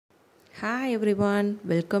Hi everyone,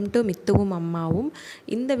 welcome to மித்துவும் அம்மாவும்.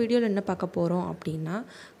 இந்த வீடியோவில் என்ன பார்க்க போகிறோம் அப்படின்னா,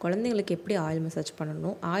 குழந்தைங்களுக்கு எப்படி ஆயில் மசாஜ்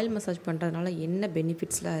பண்ணணும், ஆயில் மசாஜ் பண்ணுறதுனால என்ன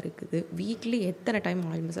பெனிஃபிட்ஸ்லாம் இருக்குது, வீக்லி எத்தனை டைம்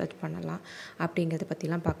ஆயில் மசாஜ் பண்ணலாம் அப்படிங்கிறத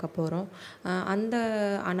பற்றிலாம் பார்க்க போகிறோம். அந்த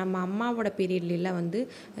நம்ம அம்மாவோட பீரியட்லாம் வந்து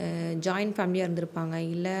ஜாயின்ட் ஃபேமிலியாக இருந்திருப்பாங்க,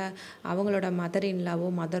 இல்லை அவங்களோட மதர்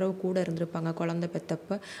இன்லாவோ மதரோ கூட இருந்திருப்பாங்க குழந்தை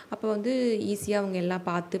பெற்றப்போ. அப்போ வந்து ஈஸியாக அவங்க எல்லாம்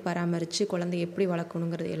பார்த்து பராமரித்து குழந்தைய எப்படி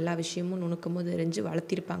வளர்க்கணுங்கிறது எல்லா விஷயமும் நுணுக்கமும் தெரிஞ்சு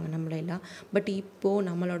வளர்த்திருப்பாங்க நம்மளெல்லாம். பட் இப்போது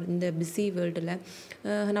நம்மளோட இந்த பிஸி வேர்ல்டில்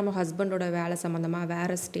நம்ம ஹஸ்பண்டோட வேலை சம்மந்தமாக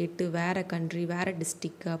வேறு ஸ்டேட்டு, வேறு கண்ட்ரி, வேறு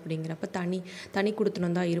டிஸ்ட்ரிக்கு அப்படிங்கிறப்ப தனி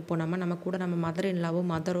கொடுத்துனு தான் இருப்போம். நம்ம கூட நம்ம மதர் இன்லாவோ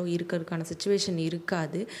மதரோ இருக்கிறதுக்கான சுச்சுவேஷன்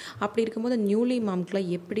இருக்காது. அப்படி இருக்கும்போது நியூலி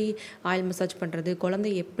மாம்க்குலாம் எப்படி ஆயில் மசாஜ் பண்ணுறது,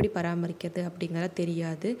 குழந்தைய எப்படி பராமரிக்கிறது அப்படிங்கிறத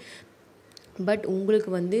தெரியாது. பட் உங்களுக்கு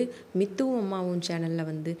வந்து மித்துவும் அம்மாவும் சேனலில்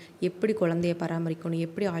வந்து எப்படி குழந்தைய பராமரிக்கணும்,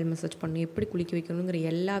 எப்படி ஆயில் மசாஜ் பண்ணணும், எப்படி குளிக்க வைக்கணுங்கிற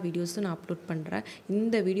எல்லா வீடியோஸும் நான் அப்லோட் பண்ணுறேன்.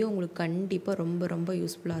 இந்த வீடியோ உங்களுக்கு கண்டிப்பாக ரொம்ப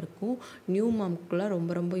யூஸ்ஃபுல்லாக இருக்கும். நியூ மாம்க்குலாம்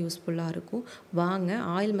ரொம்ப யூஸ்ஃபுல்லாக இருக்கும். வாங்க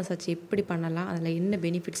ஆயில் மசாஜ் எப்படி பண்ணலாம், அதில் என்ன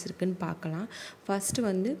பெனிஃபிட்ஸ் இருக்குதுன்னு பார்க்கலாம். ஃபஸ்ட்டு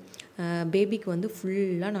வந்து பேபிக்கு வந்து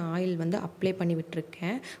ஃபுல்லாக நான் ஆயில் வந்து அப்ளை பண்ணி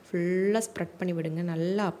விட்டுருக்கேன். ஃபுல்லாக ஸ்ப்ரெட் பண்ணி விடுங்க,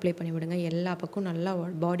 நல்லா அப்ளை பண்ணி விடுங்க. எல்லா பக்கம் நல்லா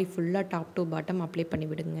பாடி ஃபுல்லாக டாப் டு பாட்டம் அப்ளை பண்ணி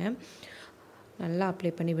விடுங்க. நல்லா அப்ளை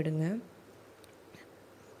பண்ணி விடுங்க.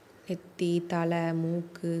 நெத்தி, தலை,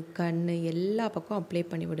 மூக்கு, கண் எல்லா பக்கம் அப்ளை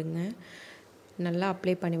பண்ணி விடுங்க. நல்லா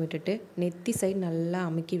அப்ளை பண்ணி விட்டுட்டு நெத்தி சைடு நல்லா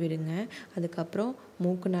அமுக்கி விடுங்க. அதுக்கப்புறம்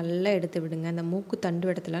மூக்கு நல்லா எடுத்து விடுங்க. அந்த மூக்கு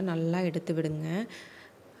தண்டு இடத்துல நல்லா எடுத்து விடுங்க.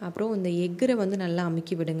 அப்புறம் இந்த எக்கரை வந்து நல்லா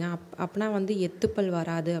அமுக்கி விடுங்க. அப்போனா வந்து எத்துப்பல்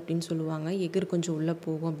வராது அப்படின்னு சொல்லுவாங்க. எக்கர் கொஞ்சம் உள்ளே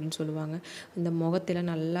போகும் அப்படின்னு சொல்லுவாங்க. இந்த முகத்தில்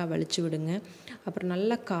நல்லா வலிச்சு விடுங்க. அப்புறம்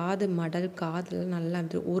நல்லா காது மடல், காதில் நல்லா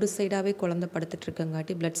ஒரு சைடாகவே குழந்தை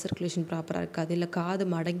படுத்துட்ருக்கங்காட்டி பிளட் சர்க்குலேஷன் ப்ராப்பராக இருக்காது, இல்லை காது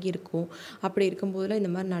மடங்கி இருக்கும். அப்படி இருக்கும்போதெல்லாம்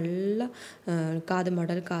இந்த மாதிரி நல்லா காது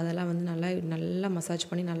மடல், காதெல்லாம் வந்து நல்லா மசாஜ்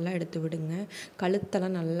பண்ணி நல்லா எடுத்து விடுங்க.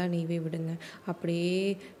 கழுத்தெல்லாம் நல்லா நீவி விடுங்க. அப்படியே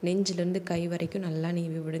நெஞ்சிலேருந்து கை வரைக்கும் நல்லா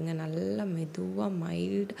நீவி விடுங்க. நல்லா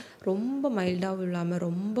மெதுவாக ரொம்ப மைல்டாகவும் இல்லாமல்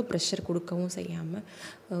ரொம்ப ப்ரெஷர் கொடுக்கவும் செய்யாமல்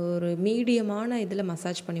ஒரு மீடியமான இதில்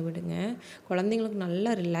மசாஜ் பண்ணி விடுங்க. குழந்தைங்களுக்கு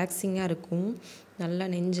நல்லா ரிலாக்ஸிங்காக இருக்கும். நல்லா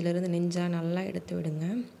நெஞ்செல்லாம் நல்லா எடுத்து விடுங்க.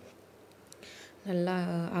 நல்லா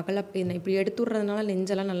இப்படி எடுத்து விட்றதுனால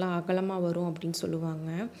நெஞ்செல்லாம் நல்லா அகலமாக வரும் அப்படின்னு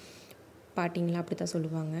சொல்லுவாங்க. பாட்டிங்களாம் அப்படி தான்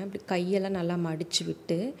சொல்லுவாங்க. இப்படி கையெல்லாம் நல்லா மடித்து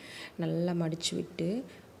விட்டு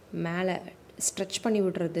மேலே ஸ்ட்ரெச் பண்ணி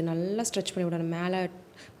விடுறது, நல்லா ஸ்ட்ரெச் பண்ணி விடணும். மேலே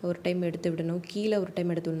ஒரு டைம் எடுத்து விடணும், கீழே ஒரு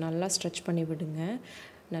டைம் எடுத்து விடணும். நல்லா ஸ்ட்ரெச் பண்ணி விடுங்க,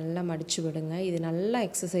 நல்லா மடித்து விடுங்க. இது நல்லா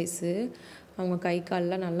எக்ஸசைஸு. அவங்க கை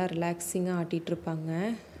காலெலாம் நல்லா ரிலாக்ஸிங்காக ஆட்டிகிட்ருப்பாங்க.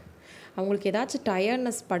 அவங்களுக்கு ஏதாச்சும்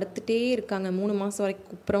டயர்ட்னஸ், படுத்துகிட்டே இருக்காங்க 3 மாதம் வரைக்கும்,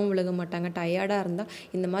 குப்புறவும் விழுக மாட்டாங்க, டயர்டாக இருந்தால்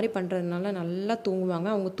இந்த மாதிரி பண்ணுறதுனால நல்லா தூங்குவாங்க.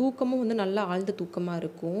 அவங்க தூக்கமும் வந்து நல்லா ஆழ்ந்த தூக்கமாக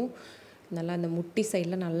இருக்கும். நல்லா அந்த முட்டி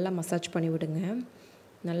சைடில் நல்லா மசாஜ் பண்ணி விடுங்க.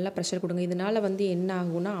 நல்லா ப்ரெஷர் கொடுங்க. இதனால் வந்து என்ன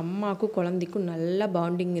ஆகும்னா, அம்மாவுக்கும் குழந்தைக்கும் நல்ல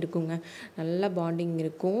பாண்டிங் இருக்கும்.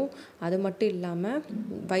 அது மட்டும் இல்லாமல்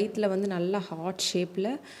வயிற்றில் வந்து நல்லா ஹார்ட்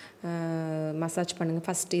ஷேப்பில் மசாஜ் பண்ணுங்கள்.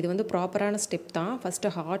 ஃபஸ்ட்டு இது வந்து ப்ராப்பரான ஸ்டெப் தான்.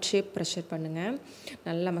 ஃபஸ்ட்டு ஹார்ட் ஷேப் ப்ரெஷர் பண்ணுங்கள்,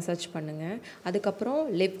 நல்லா மசாஜ் பண்ணுங்கள். அதுக்கப்புறம்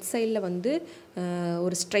லெஃப்ட் சைடில் வந்து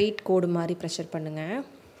ஒரு ஸ்ட்ரைட் கோடு மாதிரி ப்ரெஷர் பண்ணுங்கள்.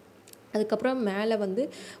 அதுக்கப்புறம் மேலே வந்து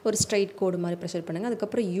ஒரு ஸ்ட்ரைட் கோடு மாதிரி ப்ரெஷர் பண்ணுங்கள்.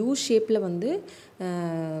 அதுக்கப்புறம் யூ ஷேப்பில் வந்து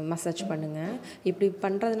மசாஜ் பண்ணுங்கள். இப்படி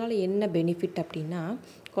பண்ணுறதுனால என்ன பெனிஃபிட் அப்படின்னா,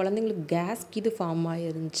 குழந்தைங்களுக்கு கேஸ் ஃபார்ம்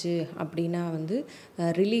ஆகிருந்துச்சு அப்படின்னா வந்து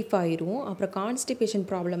ரிலீஃப் ஆயிரும். அப்புறம் கான்ஸ்டிபேஷன்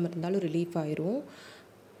ப்ராப்ளம் இருந்தாலும் ரிலீஃப் ஆயிரும்.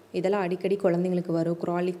 இதெல்லாம் அடிக்கடி குழந்தைங்களுக்கு வரும்.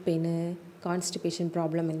 க்ராலிக் பெயின், கான்ஸ்டிபேஷன்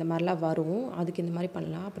ப்ராப்ளம் இந்த மாதிரிலாம் வரும். அதுக்கு இந்த மாதிரி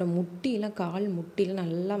பண்ணலாம். அப்புறம் கால் முட்டிலாம்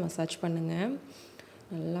நல்லா மசாஜ் பண்ணுங்கள்.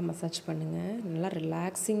 நல்லா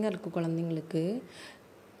ரிலாக்ஸிங்காக இருக்கும் குழந்தைங்களுக்கு.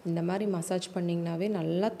 இந்த மாதிரி மசாஜ் பண்ணிங்கனாவே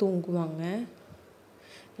நல்லா தூங்குவாங்க.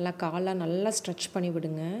 நல்லா காலை நல்லா ஸ்ட்ரெச் பண்ணி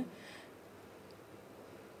விடுங்க.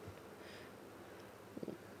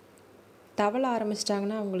 தவள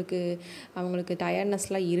ஆரம்பிச்சிட்டாங்கன்னா அவங்களுக்கு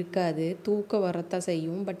டயர்ட்னஸ்லாம் இருக்காது, தூக்கம் வரத்தான்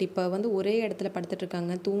செய்யும். பட் இப்போ வந்து ஒரே இடத்துல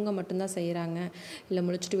படுத்துட்ருக்காங்க, தூங்க மட்டும்தான் செய்கிறாங்க, இல்லை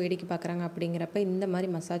முழிச்சிட்டு வேடிக்கை பார்க்குறாங்க. அப்படிங்கிறப்ப இந்த மாதிரி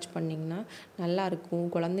மசாஜ் பண்ணிங்கன்னா நல்லாயிருக்கும்.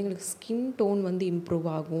 குழந்தைங்களுக்கு ஸ்கின் டோன் வந்து இம்ப்ரூவ்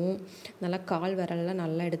ஆகும். நல்லா கால் விரலெல்லாம்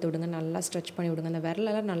நல்லா எடுத்து விடுங்க, நல்லா ஸ்ட்ரெச் பண்ணி விடுங்க. அந்த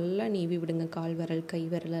விரலெல்லாம் நல்லா நீவி விடுங்க. கால் விரல், கை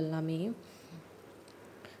விரல் எல்லாமே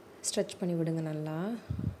ஸ்ட்ரெச் பண்ணி விடுங்க. நல்லா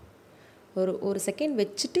ஒரு செகண்ட்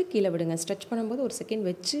வச்சுட்டு கீழே விடுங்க. ஸ்ட்ரெச் பண்ணும்போது ஒரு செகண்ட்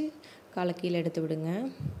வச்சு காலை கீழே எடுத்து விடுங்க.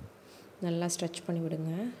 நல்லா ஸ்ட்ரெச் பண்ணி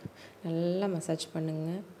விடுங்க. நல்லா மசாஜ்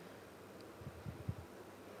பண்ணுங்கள்.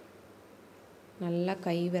 நல்லா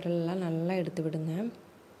கை விரலெல்லாம் நல்லா எடுத்து விடுங்க.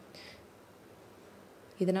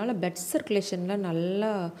 இதனால் பிளட் சர்க்குலேஷன்லாம்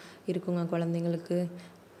நல்லா இருக்குங்க. குழந்தைங்களுக்கு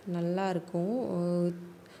நல்லா இருக்கும்.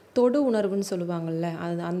 தொடு உணர்வுன்னு சொல்லுவாங்கள்ல,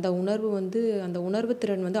 அது அந்த உணர்வு வந்து அந்த உணர்வு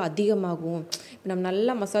திறன் வந்து அதிகமாகும். இப்போ நம்ம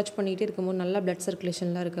நல்லா மசாஜ் பண்ணிகிட்டே இருக்கும்போது, நல்லா பிளட்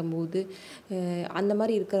சர்க்குலேஷன்லாம் இருக்கும்போது, அந்த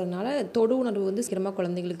மாரி இருக்கிறதுனால தொடு உணர்வு வந்து சீக்கிரமாக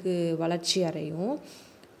குழந்தைங்களுக்கு வளர்ச்சி அடையும்.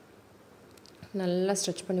 நல்லா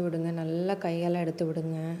ஸ்ட்ரெச் பண்ணி விடுங்க. நல்லா கையால் எடுத்து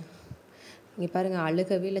விடுங்க. இங்கே பாருங்கள்,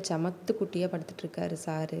 அழுகவே இல்லை, சமத்து குட்டியாக படுத்துட்ருக்காரு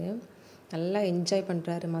சாரு. நல்லா என்ஜாய்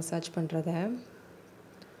பண்ணுறாரு மசாஜ் பண்ணுறத.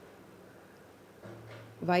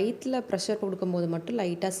 வயிற்றில் ப்ரெஷர் கொடுக்கும்போது மட்டும்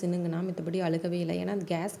லைட்டாக சினுங்குனா, மற்றபடி அழுகவே இல்லை. ஏன்னா அந்த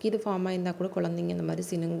கேஸ் கீது ஃபார்ம் ஆகிருந்தால் கூட குழந்தைங்க இந்த மாதிரி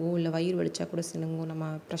சினுங்கும், இல்லை வயிறு வலிச்சா கூட சினுங்கும் நம்ம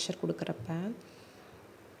ப்ரெஷர் கொடுக்குறப்ப.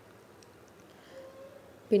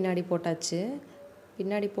 பின்னாடி போட்டாச்சு.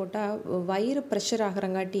 பின்னாடி போட்டால் வயிறு ப்ரெஷர்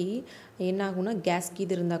ஆகிறங்காட்டி என்ன ஆகும்னா, கேஸ்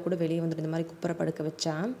கீது இருந்தால் கூட வெளியே வந்துடும். இந்த மாதிரி குப்புற படுக்க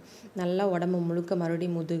வச்சா நல்லா உடம்பு முழுக்க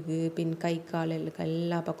மறுபடியும் முதுகு, பின் கை கால்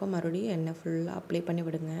எல்லா பக்கம் மறுபடியும் எண்ணெய் ஃபுல்லாக அப்ளை பண்ணி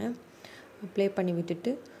விடுங்க. அப்ளை பண்ணி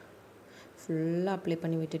விட்டுட்டு ஃபுல்லாக அப்ளை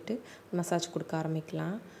பண்ணி விட்டுட்டு மசாஜ் கொடுக்க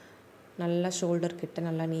ஆரம்பிக்கலாம். நல்லா ஷோல்டர் கிட்ட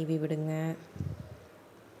நல்லா நீவி விடுங்க.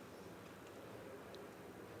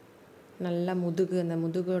 நல்லா முதுகு, அந்த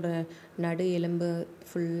முதுகோட நடு எலும்பு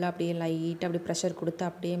ஃபுல்லாக அப்படியே லைட்டாக அப்படியே ப்ரெஷர் கொடுத்து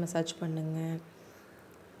அப்படியே மசாஜ் பண்ணுங்க.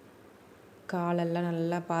 காலெல்லாம்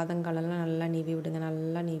நல்லா, பாதங்காலெல்லாம் நல்லா நீவி விடுங்க.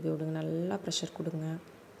 நல்லா நீவி விடுங்க. நல்லா ப்ரெஷர் கொடுங்க.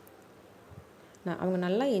 அவங்க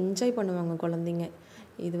நல்லா என்ஜாய் பண்ணுவாங்க குழந்தைங்க.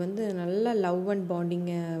 இது வந்து நல்ல லவ் அண்ட்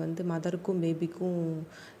பாண்டிங்கை வந்து மதருக்கும் பேபிக்கும்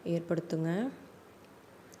ஏற்படுத்துங்க.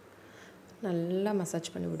 நல்லா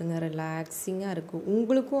மசாஜ் பண்ணி விடுங்க. ரிலாக்ஸிங்காக இருக்கும்.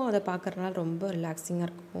 உங்களுக்கும் அதை பார்க்குறதுனால ரொம்ப ரிலாக்ஸிங்காக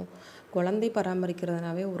இருக்கும். குழந்தை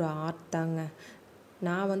பராமரிக்கிறதுனாவே ஒரு ஆர்ட் தாங்க.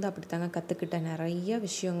 நான் வந்து அப்படி தாங்க கற்றுக்கிட்டேன். நிறைய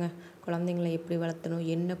விஷயங்க. குழந்தைங்கள எப்படி வளர்த்தணும்,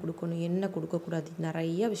 என்ன கொடுக்கணும், என்ன கொடுக்கக்கூடாது,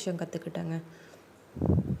 நிறைய விஷயம் கற்றுக்கிட்டேங்க.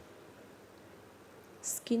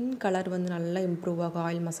 ஸ்கின் கலர் வந்து நல்லா இம்ப்ரூவ் ஆகும்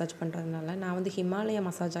ஆயில் மசாஜ் பண்ணுறதுனால. நான் வந்து ஹிமாலயா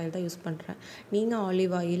மசாஜ் ஆயில் தான் யூஸ் பண்ணுறேன். நீங்கள்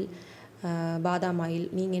ஆலிவ் ஆயில், பாதாம் ஆயில்,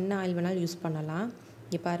 நீங்கள் என்ன ஆயில் வேணாலும் யூஸ் பண்ணலாம்.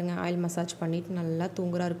 இங்கே பாருங்கள், ஆயில் மசாஜ் பண்ணிவிட்டு நல்லா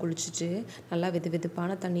தூங்குறாரு. குளிச்சுட்டு நல்லா வெது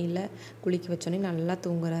வெதுப்பான தண்ணியில் குளிக்க வச்சோன்னே நல்லா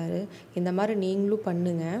தூங்குறாரு. இந்த மாதிரி நீங்களும்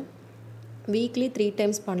பண்ணுங்கள். வீக்லி 3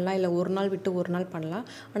 டைம்ஸ் பண்ணலாம், இல்லை ஒரு நாள் விட்டு ஒரு நாள் பண்ணலாம்.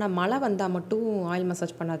 ஆனால் மழை வந்தால் மட்டும் ஆயில்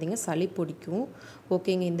மசாஜ் பண்ணாதீங்க, சளி பிடிக்கும்.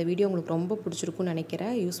 ஓகேங்க, இந்த வீடியோ உங்களுக்கு ரொம்ப பிடிச்சிருக்குன்னு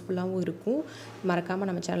நினைக்கிறேன். யூஸ்ஃபுல்லாகவும் இருக்கும். மறக்காமல்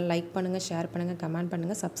நம்ம சேனல் லைக் பண்ணுங்கள், ஷேர் பண்ணுங்கள், கமெண்ட்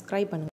பண்ணுங்கள், சப்ஸ்கிரைப் பண்ணுங்கள்.